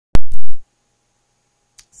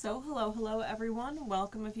So hello everyone.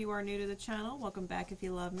 Welcome if you are new to the channel. Welcome back if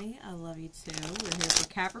you love me. I love you too. We're here for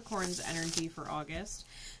Capricorn's energy for August.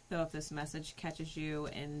 Though if this message catches you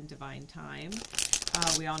in divine time,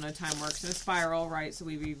 we all know time works in a spiral, right? So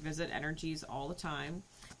we revisit energies all the time.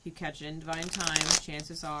 If you catch it in divine time,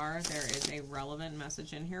 chances are there is a relevant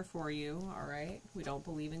message in here for you, all right? We don't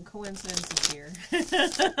believe in coincidences here.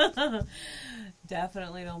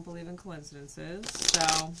 Definitely don't believe in coincidences.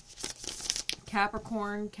 So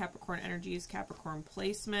Capricorn energies, Capricorn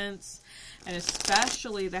placements, and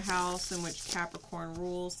especially the house in which Capricorn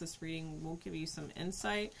rules. This reading will give you some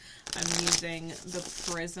insight. I'm using the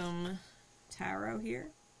Prism Tarot here.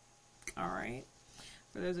 All right.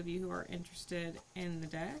 For those of you who are interested in the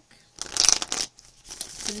deck,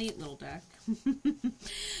 it's a neat little deck.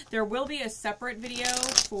 There will be a separate video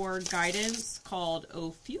for guidance called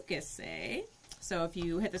Ophiuchus. So if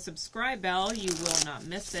you hit the subscribe bell, you will not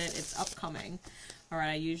miss it. It's upcoming. All right,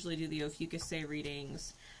 I usually do the Ophiuchus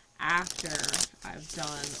readings after I've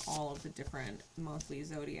done all of the different monthly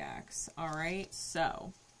zodiacs. All right,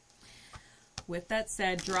 so with that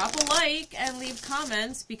said, drop a like and leave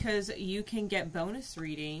comments because you can get bonus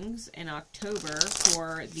readings in October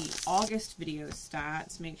for the August video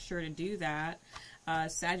stats. Make sure to do that.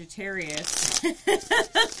 Sagittarius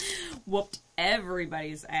whooped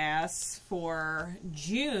everybody's ass for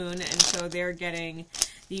June, and so they're getting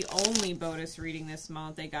the only bonus reading this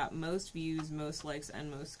month. They got most views, most likes, and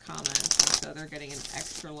most comments, and so they're getting an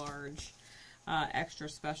extra large, extra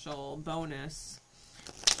special bonus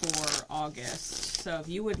for August. So if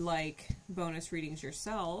you would like bonus readings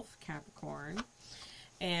yourself, Capricorn,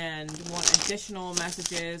 and want additional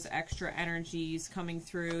messages, extra energies coming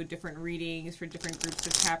through, different readings for different groups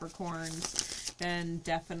of Capricorns, then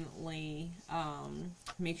definitely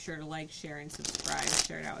make sure to like, share, and subscribe.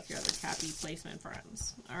 Share it out with your other Cappy placement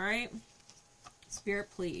friends. All right? Spirit,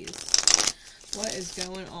 please. What is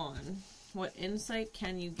going on? What insight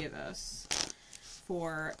can you give us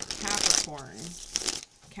for Capricorn?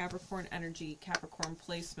 Capricorn energy, Capricorn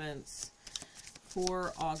placements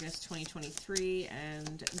for August 2023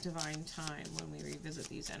 and divine time when we revisit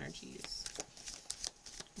these energies.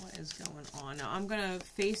 What is going on? Now I'm going to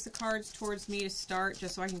face the cards towards me to start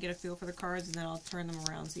just so I can get a feel for the cards, and then I'll turn them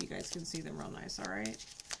around so you guys can see them real nice, alright?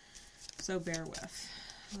 So bear with.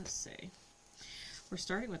 Let's see. We're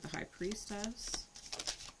starting with the High Priestess,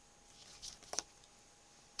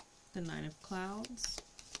 the Nine of Clouds,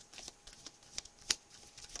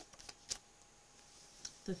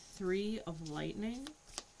 the Three of Lightning,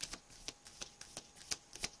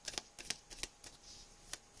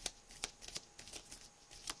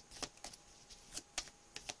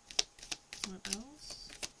 what else?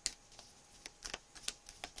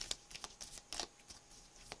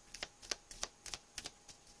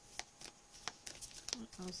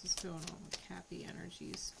 What else is going on with Cappy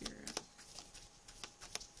energy, Spirit?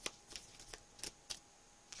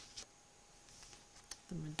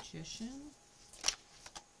 The Magician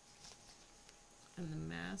and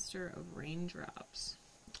the Master of Raindrops.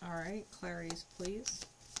 All right, Clarice, please.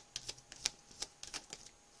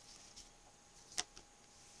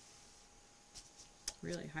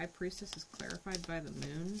 Really, High Priestess is clarified by the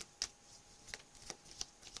moon.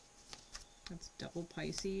 That's double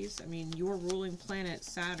Pisces. I mean, your ruling planet,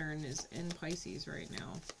 Saturn, is in Pisces right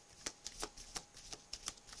now.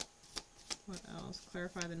 What else?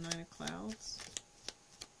 Clarify the Nine of Clouds.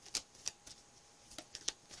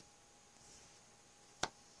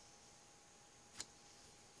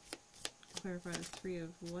 Clarify the Three of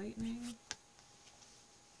Lightning,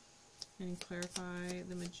 and clarify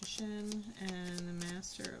the Magician and the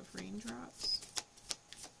Master of Raindrops.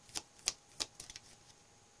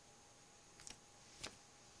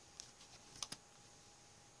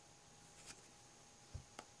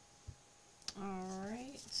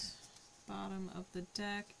 Alright, bottom of the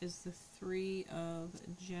deck is the Three of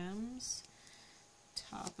Gems.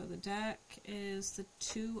 Top of the deck is the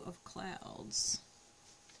Two of Clouds.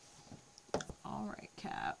 All right,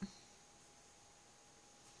 Cap.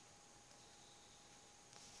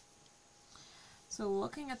 So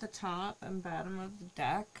looking at the top and bottom of the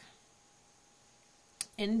deck,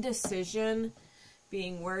 indecision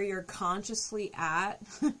being where you're consciously at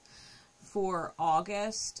for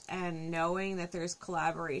August and knowing that there's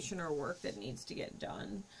collaboration or work that needs to get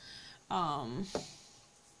done.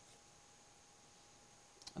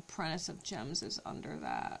 Apprentice of Gems is under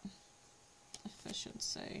that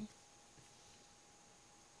efficiency.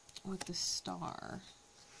 With the Star,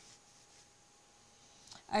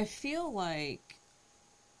 I feel like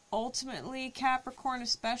ultimately, Capricorn,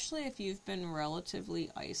 especially if you've been relatively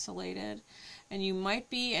isolated, and you might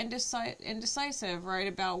be indecisive, right,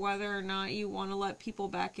 about whether or not you want to let people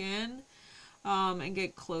back in and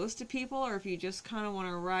get close to people, or if you just kind of want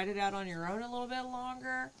to ride it out on your own a little bit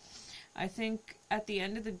longer. I think at the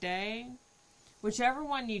end of the day, whichever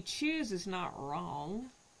one you choose is not wrong,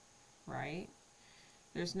 right?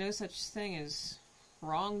 There's no such thing as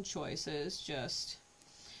wrong choices, just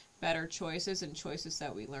better choices and choices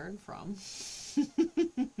that we learn from.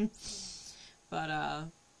 But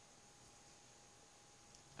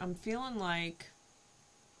I'm feeling like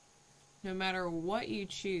no matter what you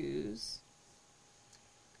choose,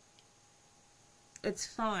 it's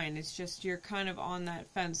fine. It's just you're kind of on that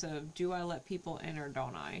fence of, do I let people in or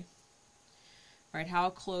don't I? Right?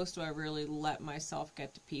 How close do I really let myself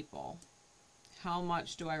get to people? How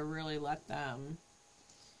much do I really let them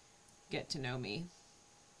get to know me?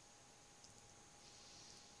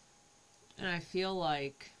 And I feel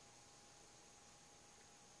like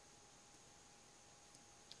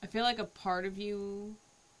a part of you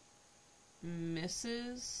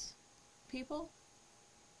misses people.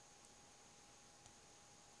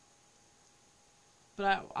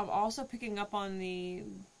 But I'm also picking up on the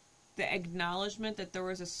acknowledgement that there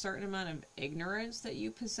was a certain amount of ignorance that you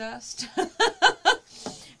possessed.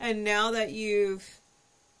 And now that you've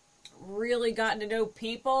really gotten to know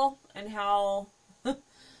people and how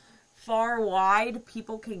far wide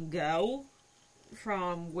people can go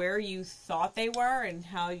from where you thought they were and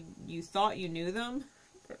how you thought you knew them,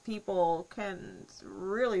 that people can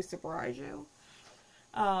really surprise you.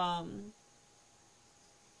 I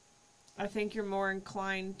think you're more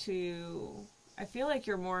inclined to, I feel like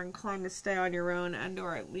you're more inclined to stay on your own and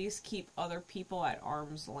or at least keep other people at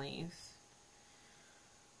arm's length.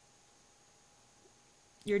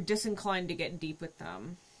 You're disinclined to get deep with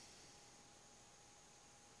them.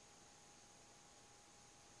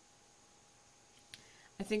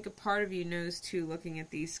 I think a part of you knows too, looking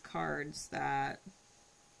at these cards, that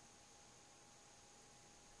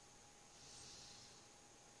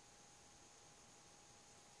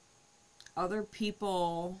other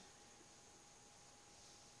people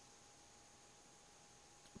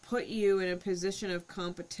put you in a position of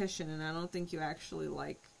competition, and I don't think you actually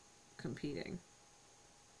like competing.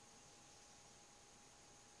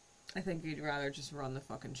 I think you'd rather just run the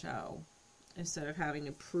fucking show instead of having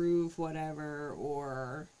to prove whatever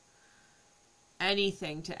or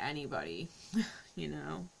anything to anybody. You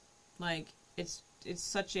know? Like, it's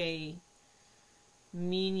such a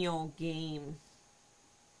menial game.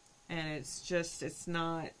 And it's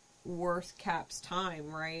not worth Cap's time,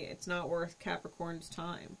 right? It's not worth Capricorn's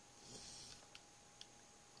time.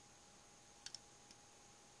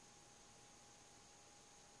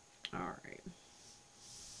 Alright.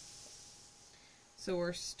 So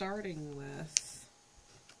we're starting with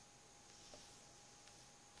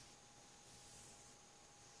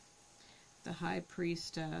the High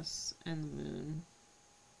Priestess and the Moon.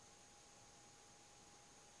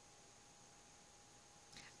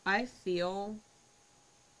 I feel,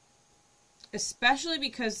 especially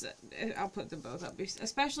because, I'll put them both up,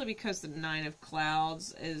 especially because the Nine of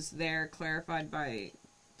Clouds is there clarified by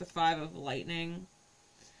the Five of Lightning.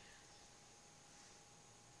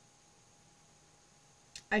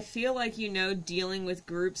 I feel like, you know, dealing with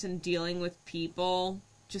groups and dealing with people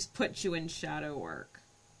just puts you in shadow work.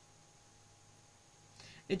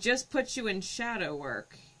 It just puts you in shadow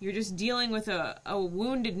work. You're just dealing with a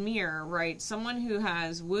wounded mirror, right? Someone who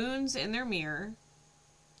has wounds in their mirror.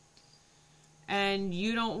 And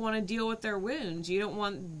you don't want to deal with their wounds. You don't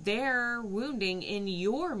want their wounding in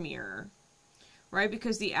your mirror. Right?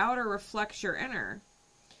 Because the outer reflects your inner.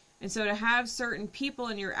 And so to have certain people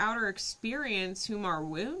in your outer experience whom are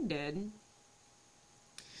wounded,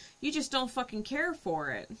 you just don't fucking care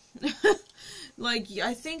for it. Like,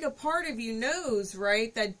 I think a part of you knows,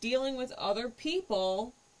 right, that dealing with other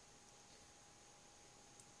people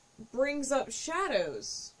brings up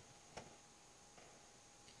shadows.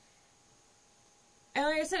 And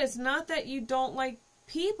like I said, it's not that you don't like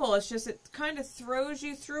people, it's just it kind of throws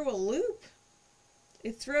you through a loop.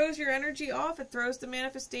 It throws your energy off, it throws the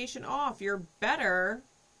manifestation off. You're better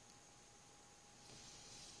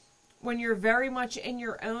when you're very much in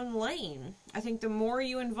your own lane. I think the more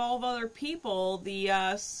you involve other people, the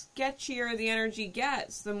sketchier the energy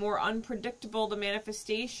gets, the more unpredictable the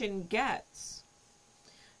manifestation gets,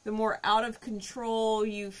 the more out of control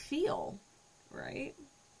you feel, right?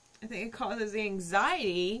 I think it causes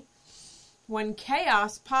anxiety when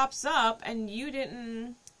chaos pops up and you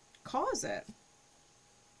didn't cause it.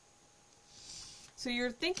 So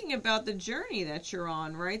you're thinking about the journey that you're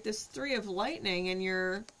on, right? This Three of Lightning, and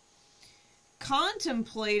you're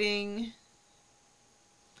contemplating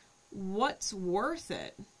what's worth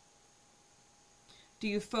it. Do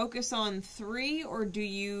you focus on 3 or do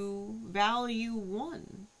you value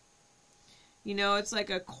 1? You know, it's like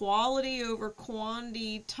a quality over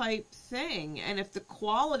quantity type thing. And if the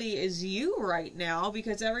quality is you right now,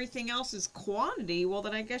 because everything else is quantity, well,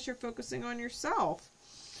 then I guess you're focusing on yourself.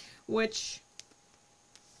 Which,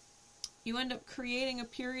 you end up creating a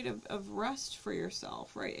period of rest for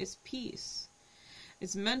yourself, right? It's peace.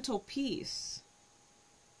 It's mental peace.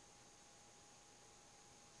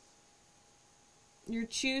 You're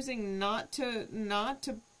choosing not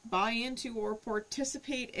to buy into or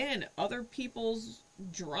participate in other people's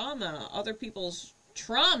drama, other people's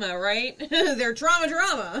trauma, right? Their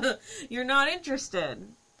trauma. You're not interested.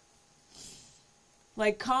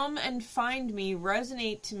 Like, come and find me,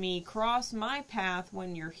 resonate to me, cross my path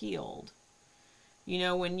when you're healed. You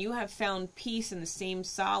know, when you have found peace in the same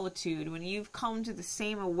solitude, when you've come to the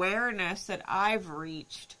same awareness that I've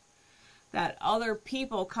reached, that other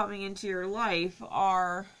people coming into your life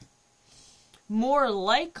are more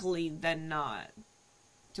likely than not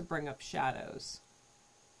to bring up shadows.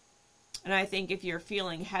 And I think if you're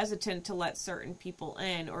feeling hesitant to let certain people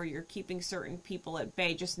in, or you're keeping certain people at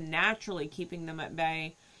bay, just naturally keeping them at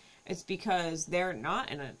bay, it's because they're not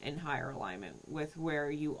in higher alignment with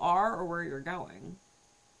where you are or where you're going.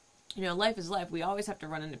 You know, life is life. We always have to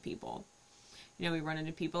run into people. You know, we run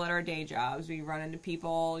into people at our day jobs. We run into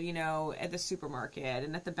people, you know, at the supermarket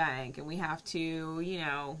and at the bank. And we have to, you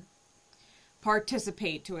know,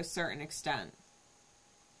 participate to a certain extent.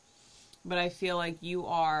 But I feel like you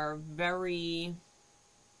are very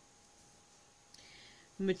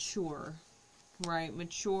mature, right?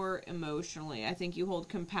 Mature emotionally. I think you hold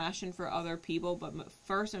compassion for other people, but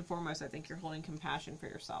first and foremost, I think you're holding compassion for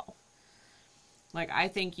yourself. Like, I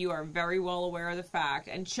think you are very well aware of the fact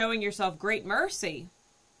and showing yourself great mercy.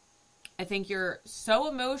 I think you're so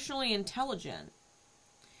emotionally intelligent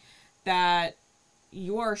that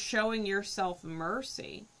you are showing yourself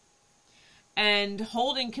mercy and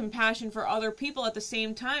holding compassion for other people at the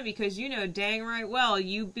same time, because you know dang right well,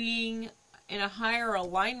 you being in a higher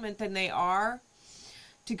alignment than they are,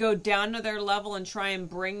 to go down to their level and try and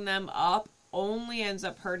bring them up only ends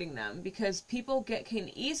up hurting them, because people can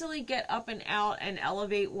easily get up and out and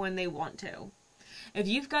elevate when they want to. If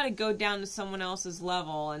you've got to go down to someone else's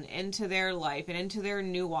level and into their life and into their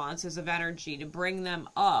nuances of energy to bring them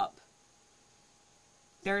up,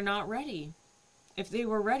 they're not ready. If they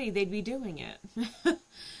were ready, they'd be doing it.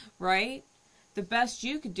 Right? The best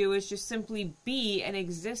you could do is just simply be and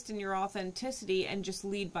exist in your authenticity and just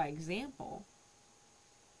lead by example.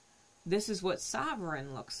 This is what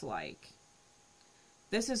sovereign looks like.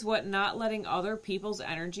 This is what not letting other people's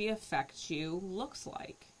energy affect you looks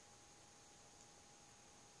like.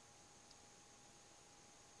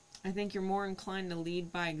 I think you're more inclined to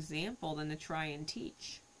lead by example than to try and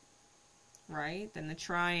teach. Right? Than to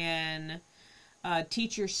try and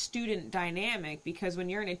teacher-student dynamic, because when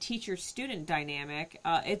you're in a teacher-student dynamic,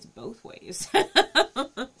 it's both ways.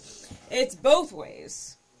 It's both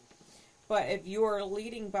ways. But if you're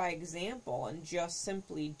leading by example and just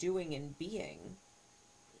simply doing and being,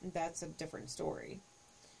 that's a different story.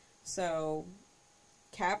 So,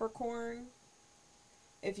 Capricorn,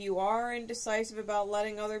 if you are indecisive about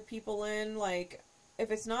letting other people in, like, if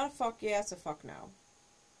it's not a fuck yeah, it's a fuck no.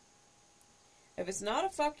 If it's not a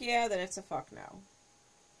fuck yeah, then it's a fuck no.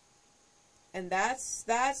 And that's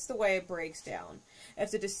the way it breaks down.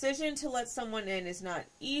 If the decision to let someone in is not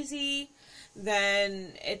easy,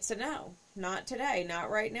 then it's a no. Not today, not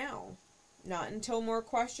right now. Not until more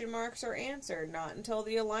question marks are answered. Not until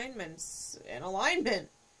the alignment's in alignment.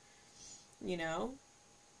 You know?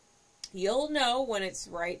 You'll know when it's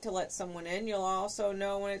right to let someone in. You'll also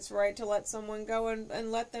know when it's right to let someone go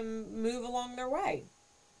and let them move along their way.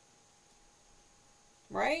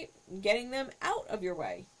 Right? Getting them out of your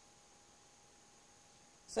way.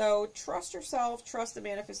 So, trust yourself, trust the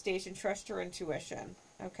manifestation, trust your intuition,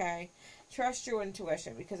 okay? Trust your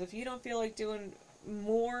intuition, because if you don't feel like doing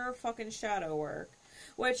more fucking shadow work,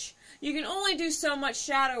 which you can only do so much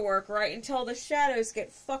shadow work, right, until the shadows get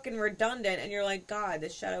fucking redundant, and you're like, God,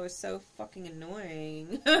 this shadow is so fucking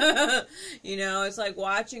annoying. You know, it's like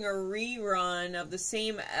watching a rerun of the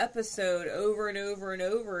same episode over and over and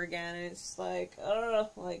over again, and it's like, ugh,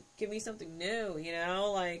 like, give me something new, you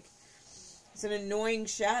know, like, it's an annoying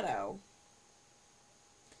shadow.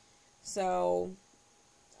 So,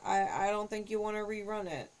 I don't think you want to rerun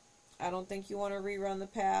it. I don't think you want to rerun the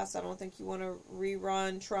past. I don't think you want to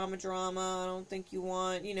rerun trauma drama. I don't think you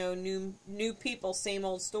want, you know, new people, same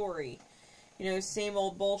old story. You know, same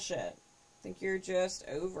old bullshit. I think you're just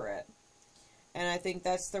over it. And I think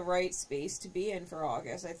that's the right space to be in for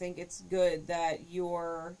August. I think it's good that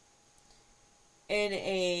you're in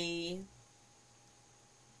a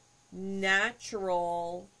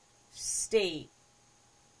natural state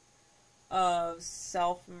of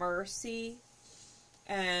self-mercy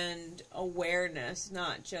and awareness,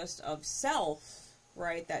 not just of self,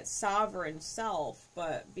 right? That sovereign self,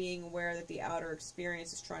 but being aware that the outer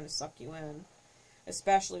experience is trying to suck you in.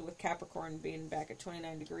 Especially with Capricorn being back at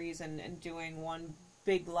 29 degrees and doing one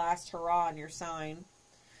big last hurrah in your sign.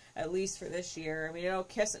 At least for this year. I mean,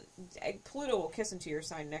 Pluto will kiss into your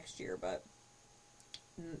sign next year, but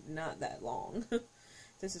not that long.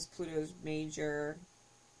 This is Pluto's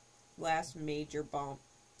last major bump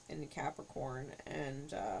into Capricorn.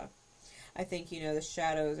 And I think, the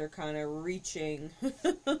shadows are kind of reaching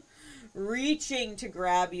to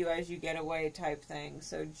grab you as you get away type thing.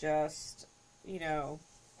 So just,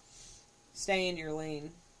 stay in your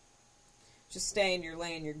lane. Just stay in your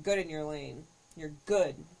lane. You're good in your lane. You're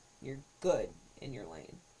good. You're good in your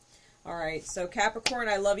lane. Alright, so Capricorn,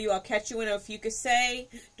 I love you. I'll catch you in a Fucusay.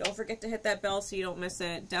 Don't forget to hit that bell so you don't miss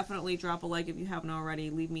it. Definitely drop a like if you haven't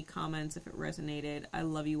already. Leave me comments if it resonated. I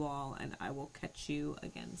love you all, and I will catch you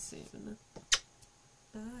again soon.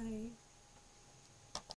 Bye.